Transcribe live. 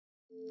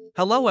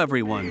Hello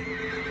everyone.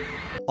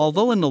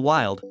 Although in the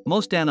wild,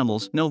 most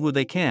animals know who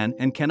they can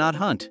and cannot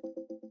hunt.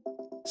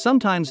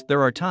 Sometimes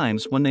there are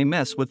times when they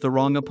mess with the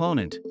wrong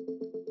opponent.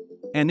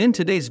 And in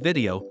today's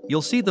video,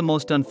 you'll see the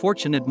most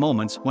unfortunate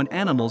moments when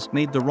animals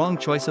made the wrong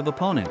choice of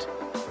opponent.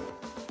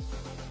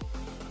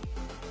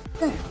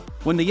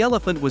 When the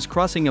elephant was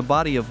crossing a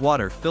body of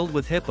water filled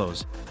with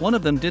hippos, one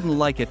of them didn't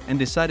like it and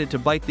decided to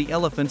bite the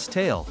elephant's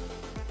tail.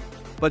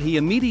 But he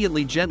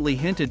immediately gently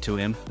hinted to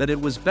him that it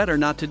was better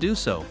not to do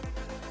so.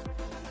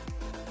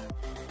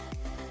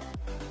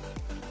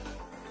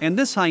 And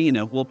this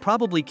hyena will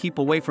probably keep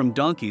away from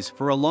donkeys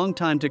for a long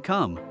time to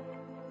come.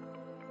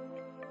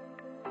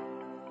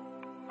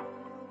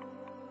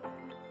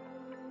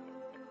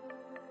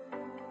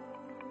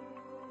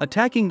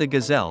 Attacking the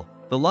gazelle,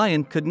 the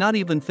lion could not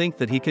even think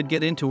that he could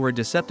get into her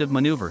deceptive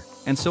maneuver,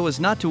 and so as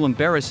not to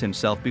embarrass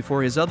himself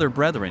before his other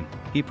brethren,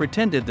 he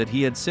pretended that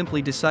he had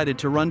simply decided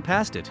to run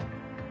past it.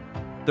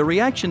 The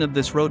reaction of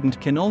this rodent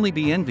can only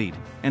be envied,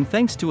 and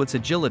thanks to its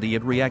agility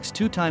it reacts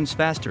 2 times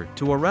faster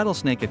to a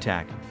rattlesnake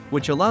attack,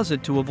 which allows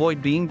it to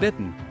avoid being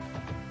bitten.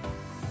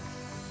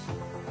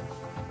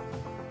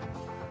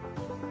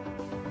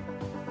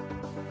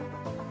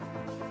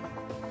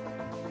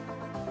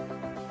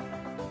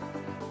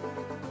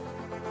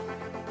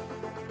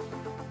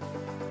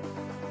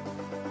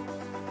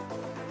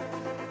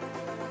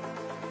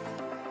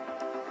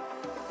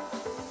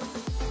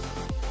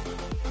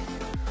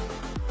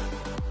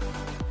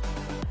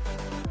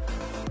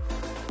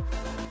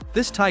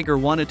 This tiger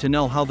wanted to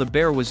know how the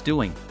bear was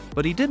doing,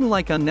 but he didn't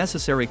like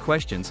unnecessary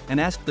questions and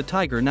asked the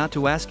tiger not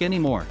to ask any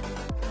more.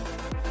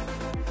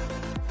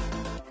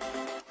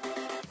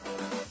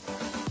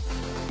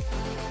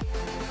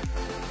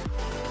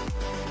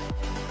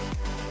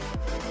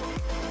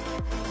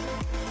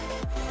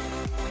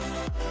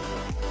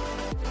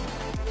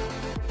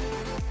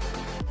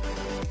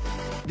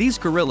 These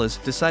gorillas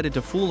decided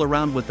to fool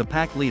around with the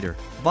pack leader,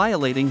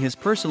 violating his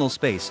personal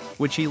space,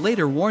 which he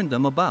later warned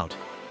them about.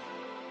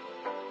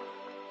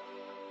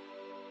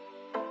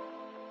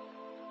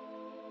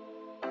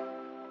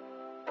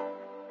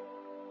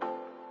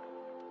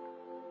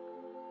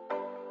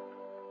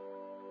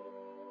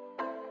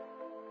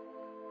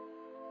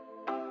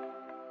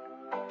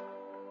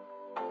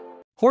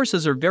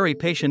 Horses are very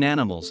patient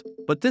animals,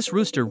 but this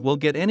rooster will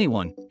get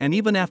anyone, and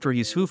even after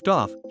he's hoofed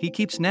off, he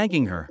keeps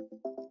nagging her.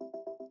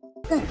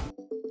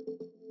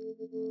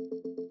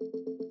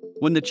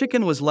 When the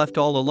chicken was left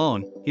all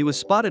alone, he was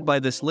spotted by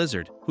this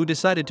lizard, who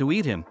decided to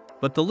eat him,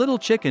 but the little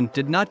chicken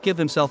did not give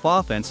himself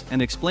offense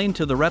and explained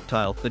to the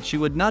reptile that she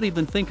would not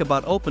even think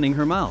about opening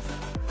her mouth.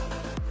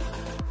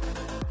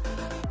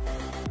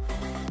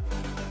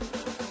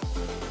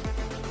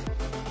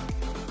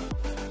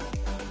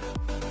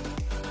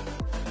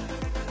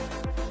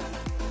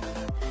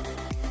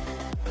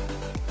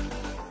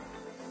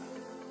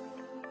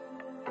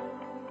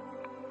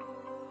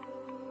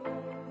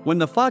 When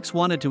the fox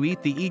wanted to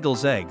eat the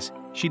eagle's eggs,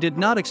 she did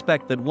not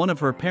expect that one of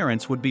her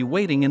parents would be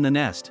waiting in the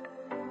nest.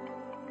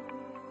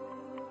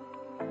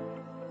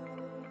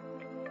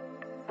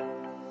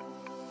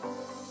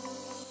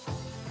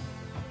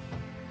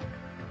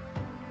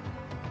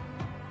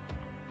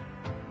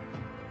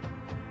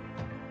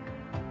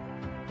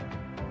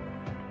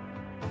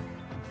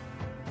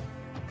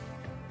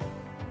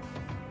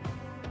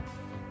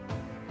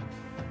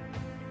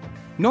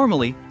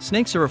 Normally,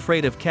 snakes are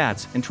afraid of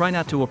cats and try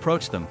not to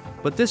approach them,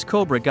 but this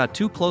cobra got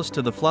too close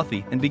to the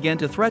Fluffy and began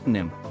to threaten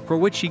him, for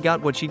which she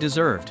got what she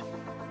deserved.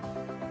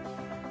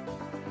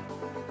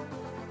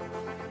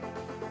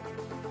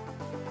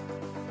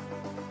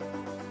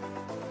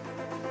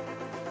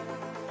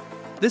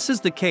 This is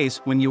the case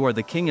when you are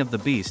the king of the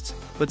beasts,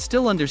 but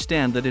still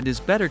understand that it is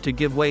better to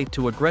give way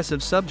to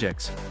aggressive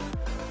subjects.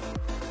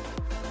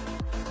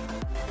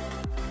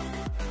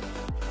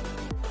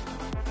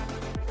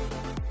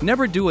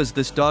 Never do as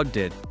this dog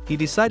did. He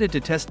decided to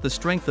test the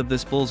strength of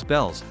this bull's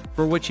bells,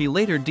 for which he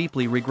later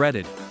deeply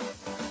regretted.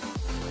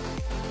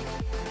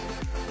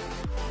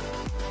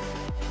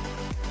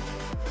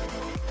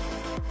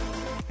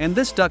 And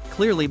this duck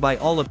clearly by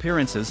all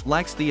appearances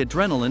lacks the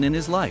adrenaline in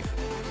his life.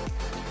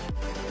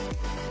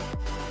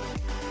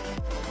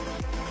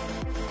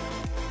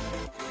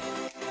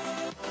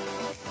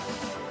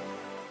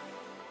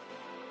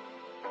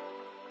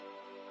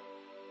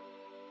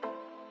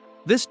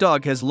 This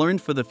dog has learned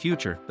for the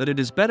future that it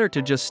is better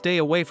to just stay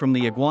away from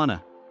the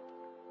iguana.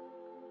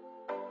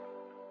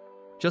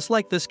 Just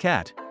like this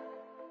cat.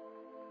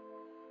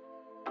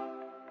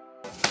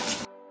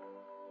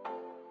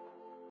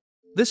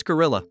 This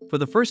gorilla, for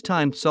the first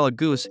time, saw a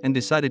goose and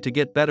decided to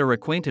get better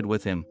acquainted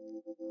with him.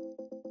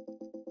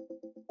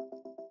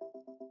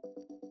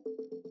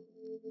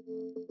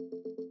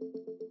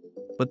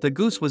 But the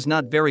goose was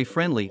not very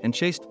friendly and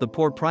chased the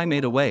poor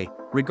primate away,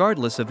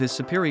 regardless of his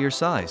superior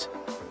size.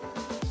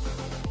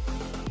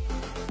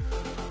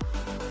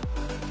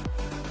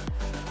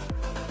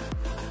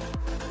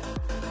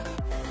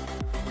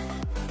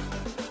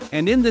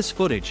 And in this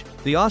footage,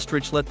 the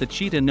ostrich let the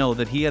cheetah know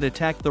that he had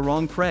attacked the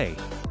wrong prey.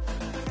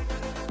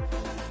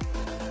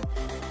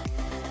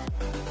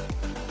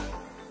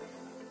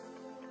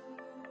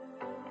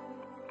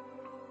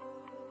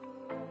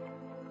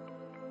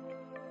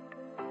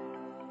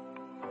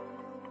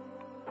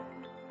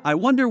 I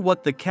wonder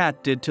what the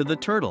cat did to the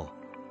turtle.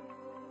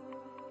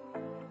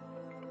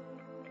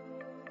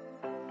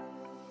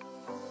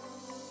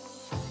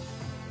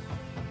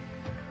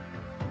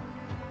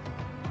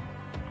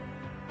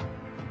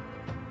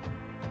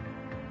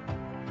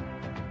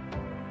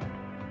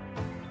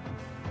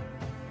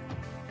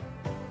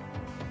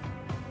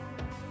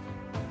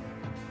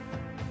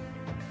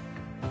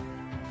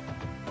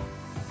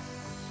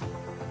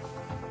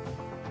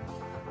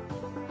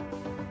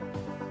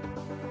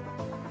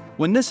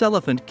 When this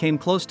elephant came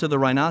close to the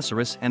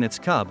rhinoceros and its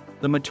cub,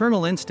 the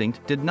maternal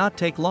instinct did not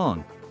take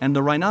long, and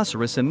the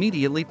rhinoceros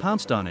immediately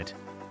pounced on it.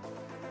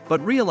 But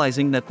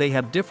realizing that they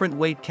have different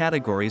weight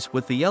categories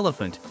with the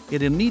elephant,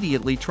 it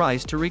immediately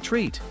tries to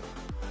retreat.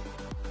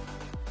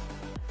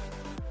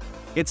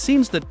 It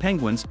seems that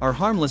penguins are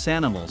harmless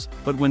animals,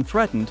 but when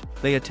threatened,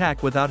 they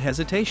attack without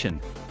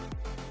hesitation.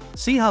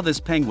 See how this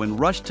penguin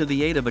rushed to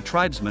the aid of a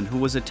tribesman who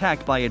was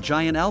attacked by a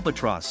giant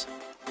albatross.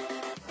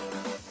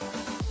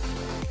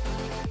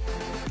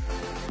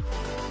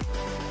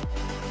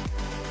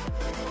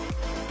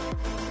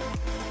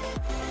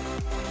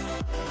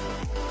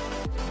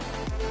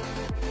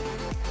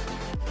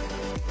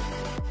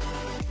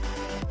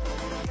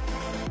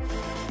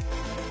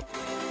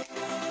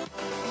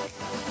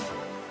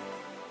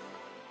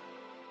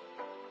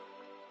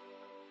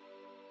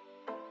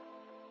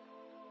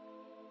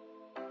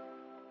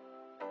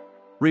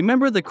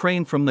 Remember the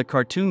crane from the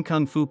cartoon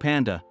Kung Fu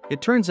Panda?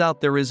 It turns out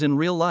there is in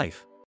real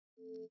life.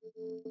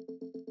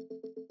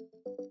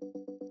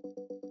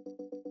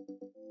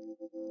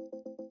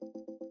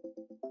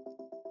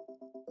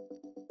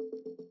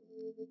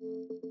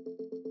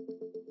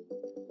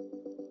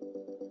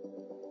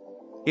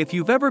 If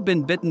you've ever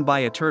been bitten by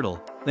a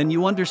turtle, then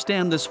you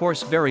understand this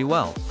horse very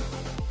well.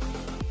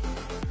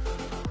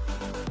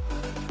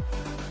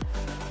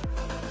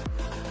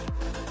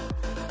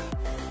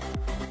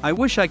 I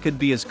wish I could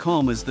be as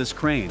calm as this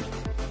crane.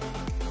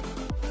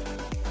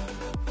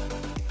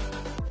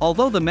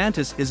 Although the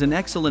mantis is an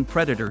excellent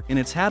predator in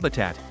its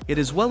habitat, it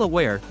is well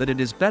aware that it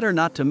is better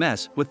not to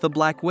mess with the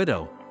black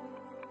widow.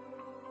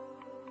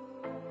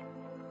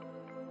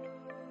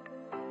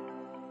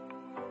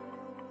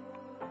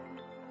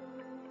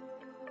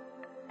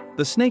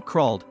 The snake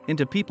crawled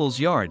into people's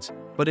yards,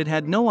 but it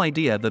had no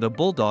idea that a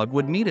bulldog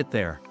would meet it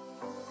there.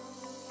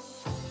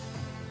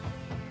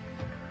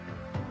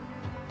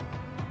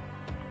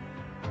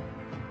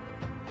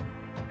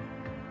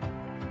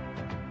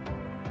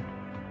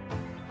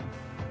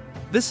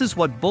 This is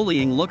what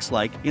bullying looks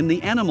like in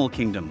the animal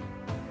kingdom.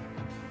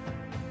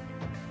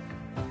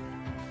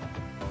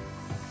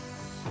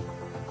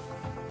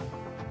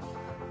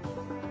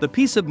 The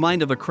peace of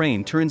mind of a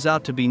crane turns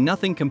out to be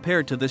nothing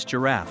compared to this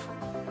giraffe.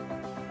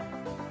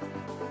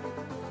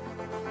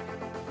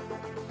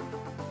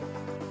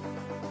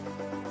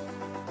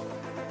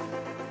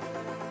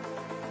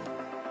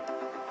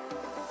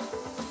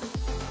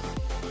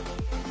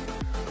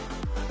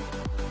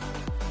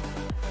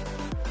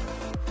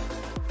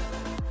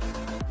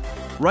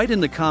 Write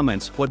in the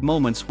comments what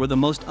moments were the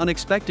most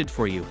unexpected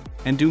for you,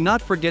 and do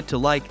not forget to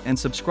like and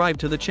subscribe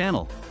to the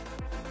channel.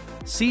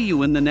 See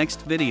you in the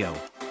next video.